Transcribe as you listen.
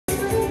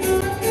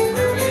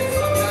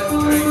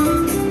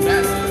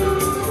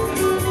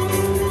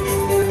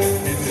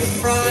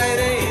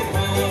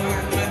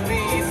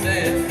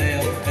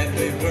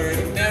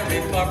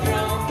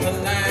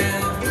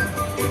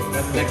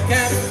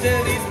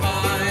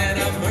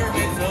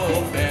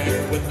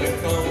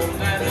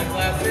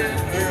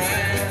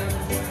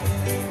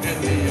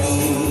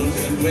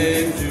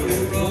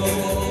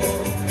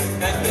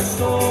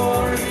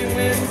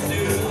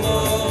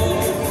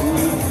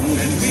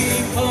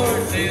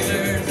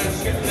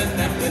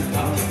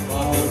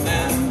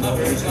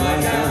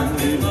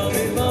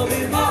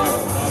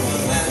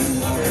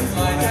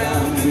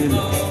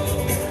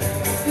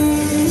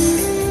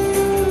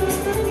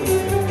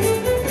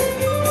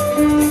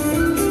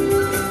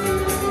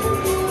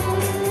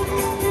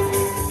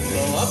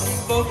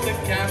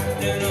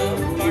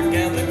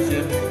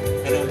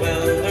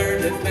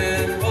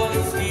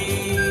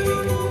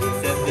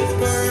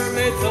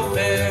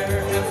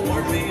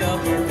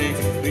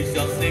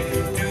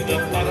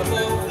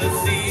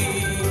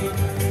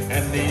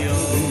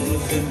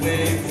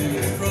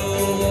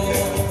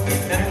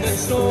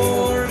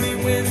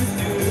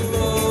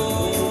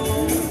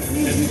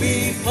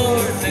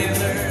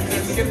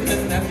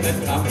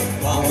the top,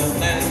 while the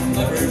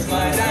landlubbers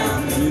lie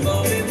down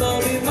below, below,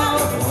 below,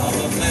 while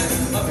the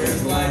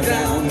landlubbers lie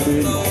down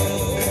below.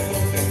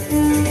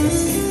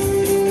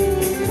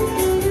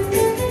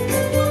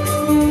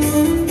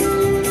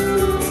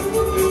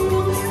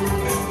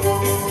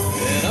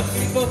 Then up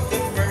spoke the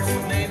first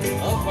mate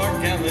of our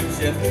gallant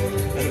ship,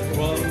 and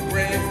one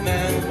brave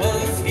man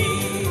was he.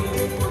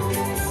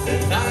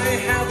 Says, I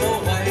have a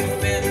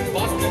wife in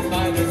Boston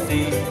by the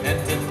sea, and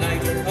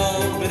tonight a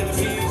widow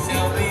she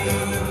shall be.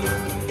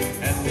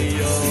 And the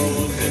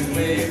ocean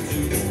waves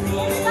do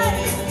roll,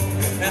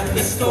 and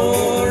the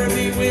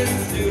stormy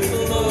winds do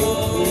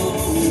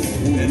blow,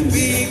 and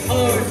we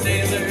poor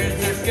sailors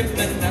are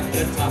skipping at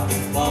the top,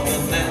 while the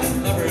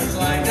landlubbers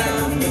lie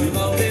down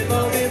below,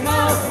 below,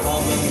 below,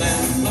 while the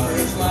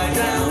landlubbers lie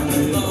down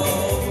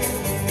below.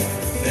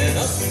 Then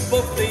up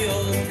spoke the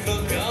old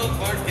cook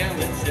of our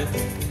gallant ship,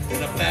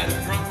 and a fat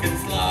drunken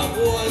slob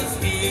was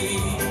he.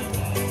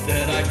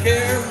 Said, I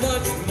care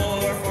much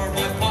more for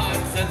my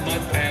pots and my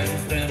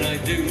pans than I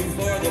do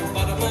for the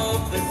bottom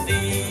of the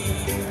sea.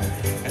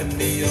 And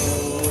the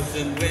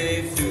ocean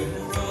waves do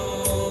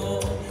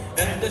roll,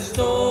 and the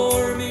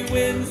stormy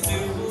winds do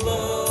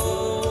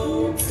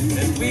blow,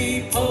 and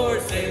we poor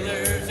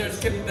sailors are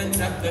skipping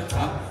at the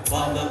top,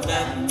 while the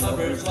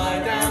landlubbers lie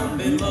down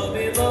below,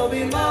 below,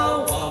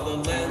 below, while the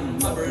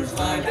landlubbers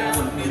lie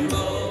down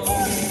below.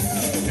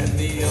 And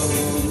the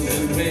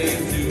ocean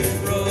waves do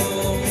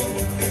roll,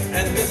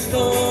 and the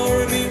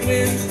stormy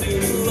winds do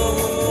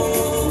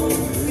blow,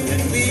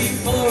 and we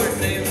poor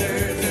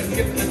sailors are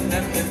skipping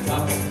at the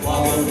top,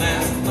 while the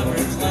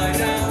landlubbers lie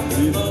down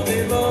below,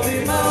 below,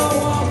 below,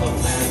 while the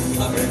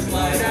landlubbers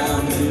lie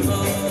down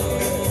below.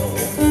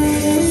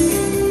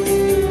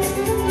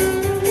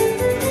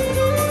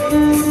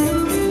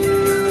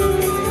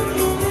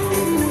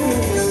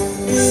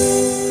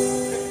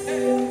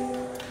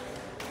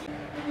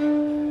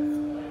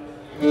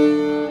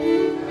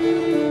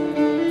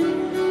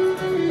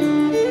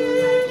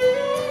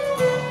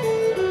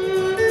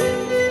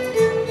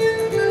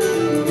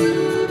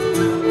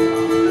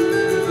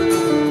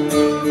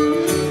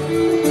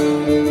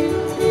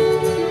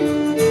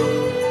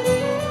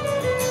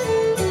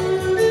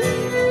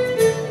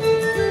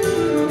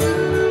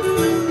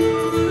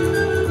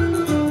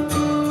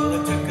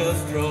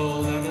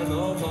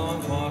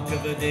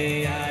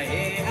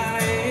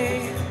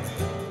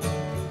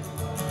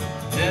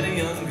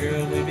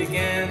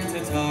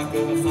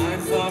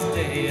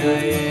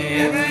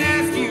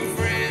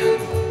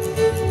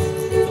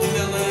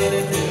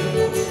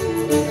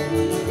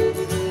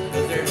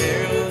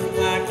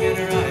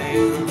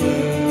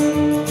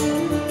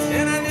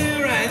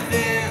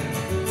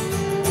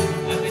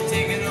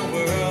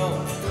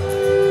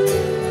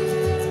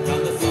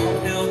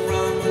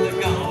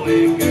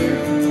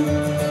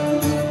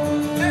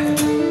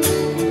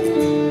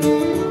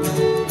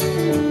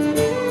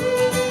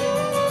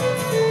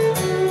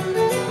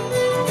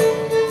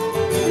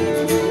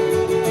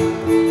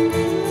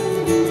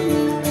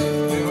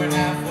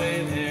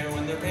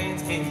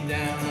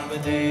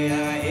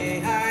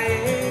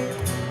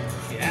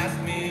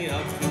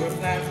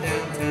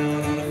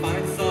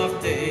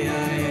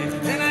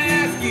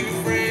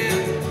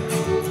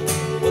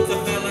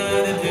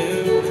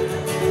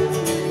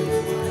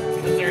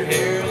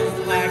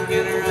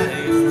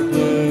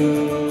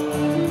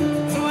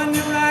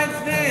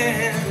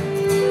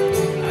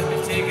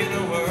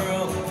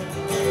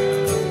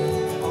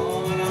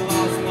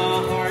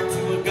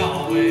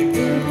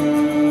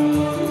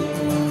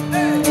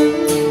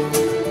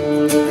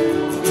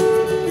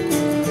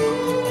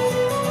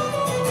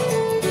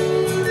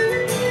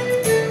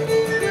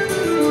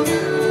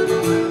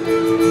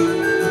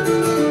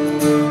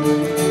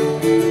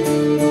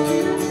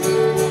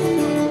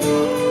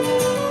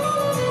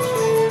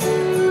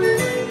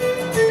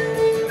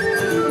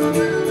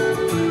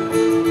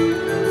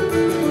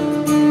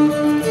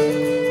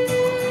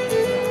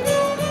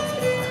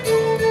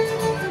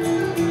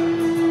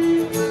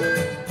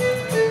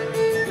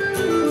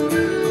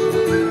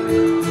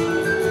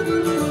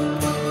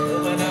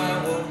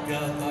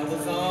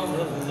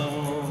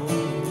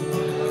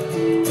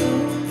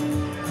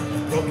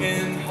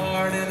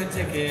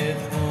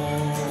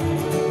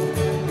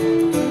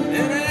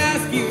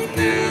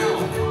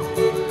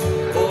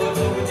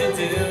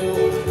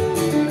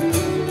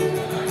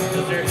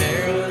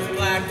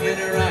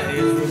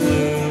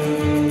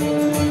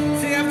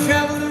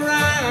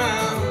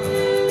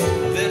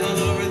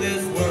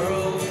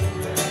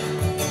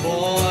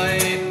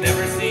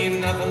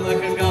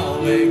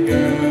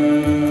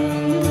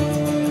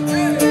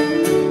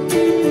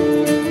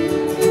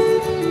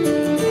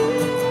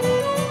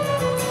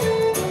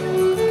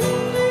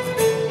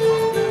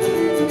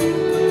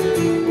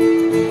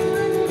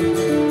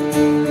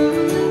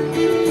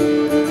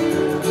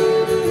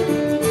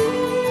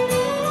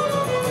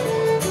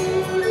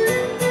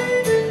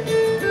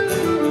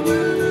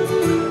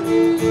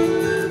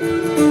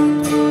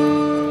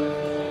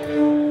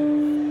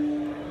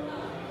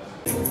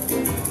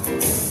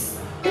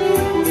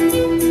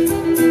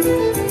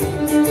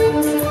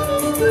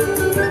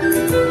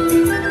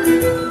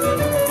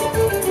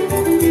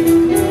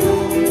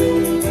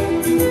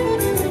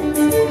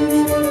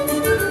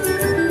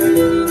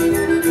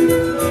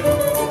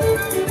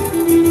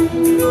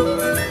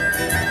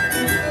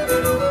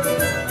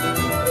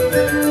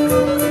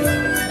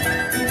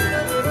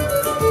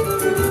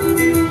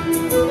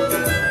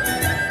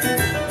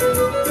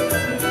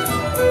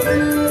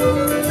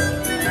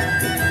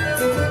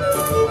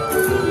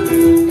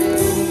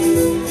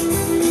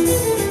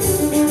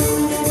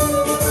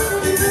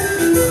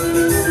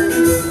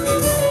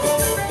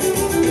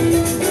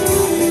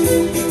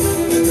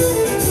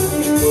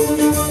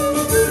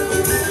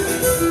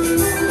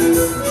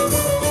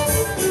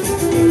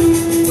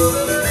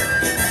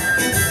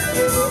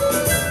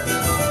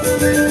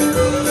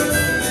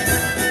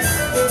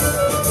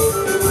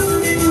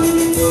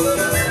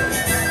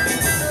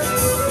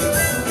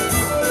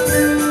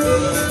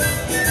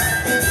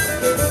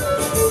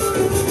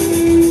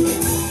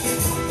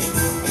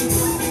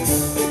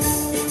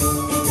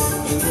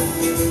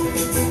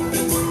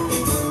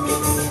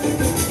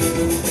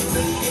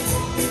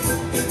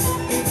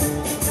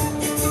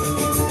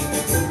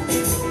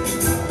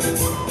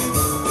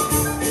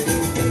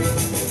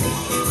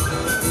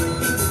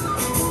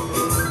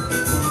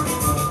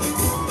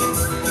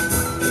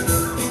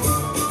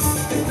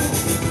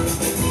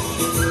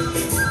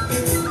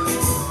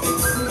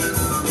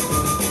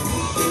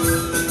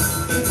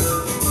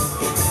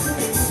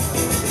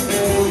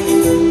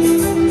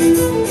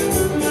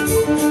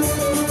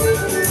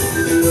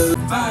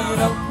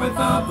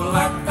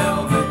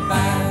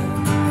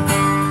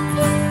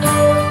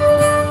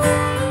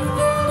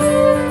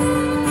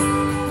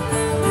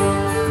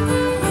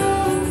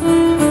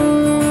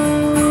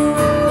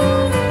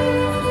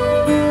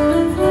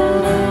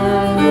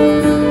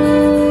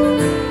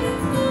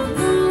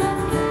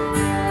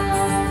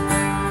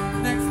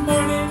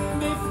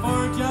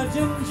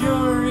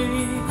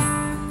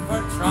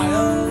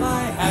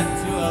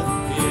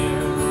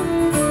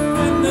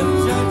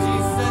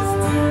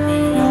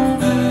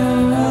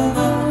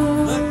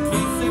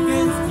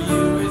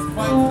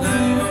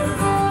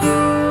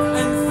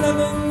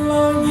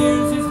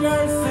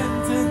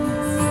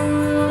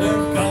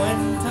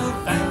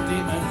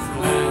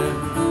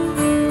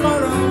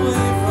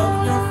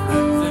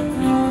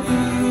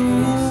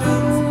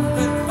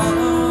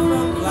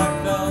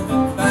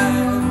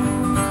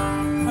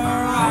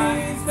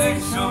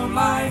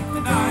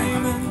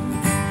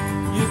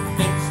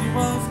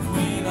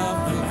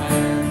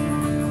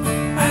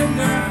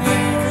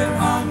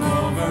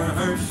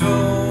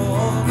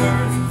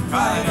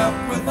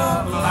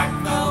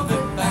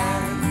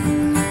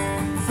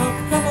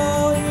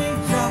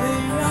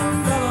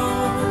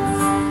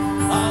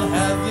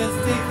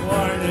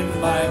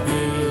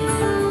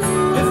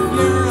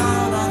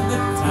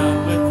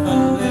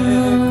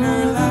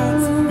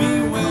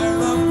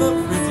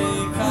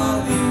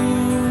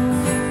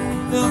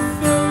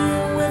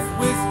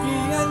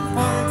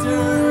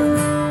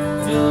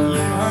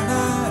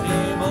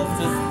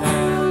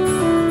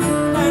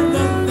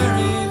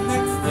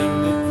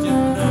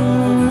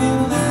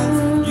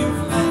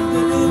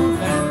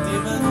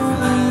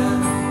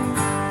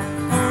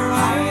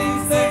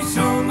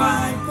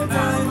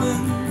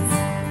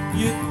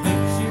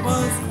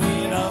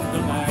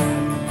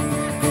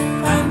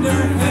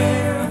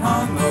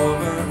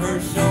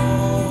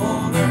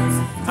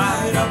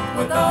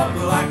 a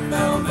black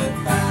velvet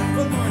band.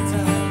 One more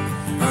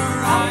time. Her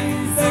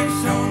eyes, they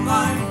shone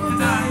like a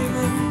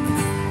diamond.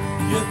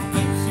 You'd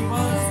think she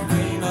was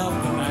queen of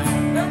the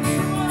land.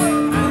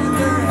 And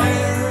her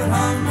hair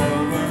hung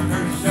over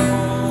her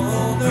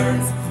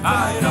shoulders,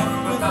 tied up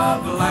with a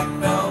black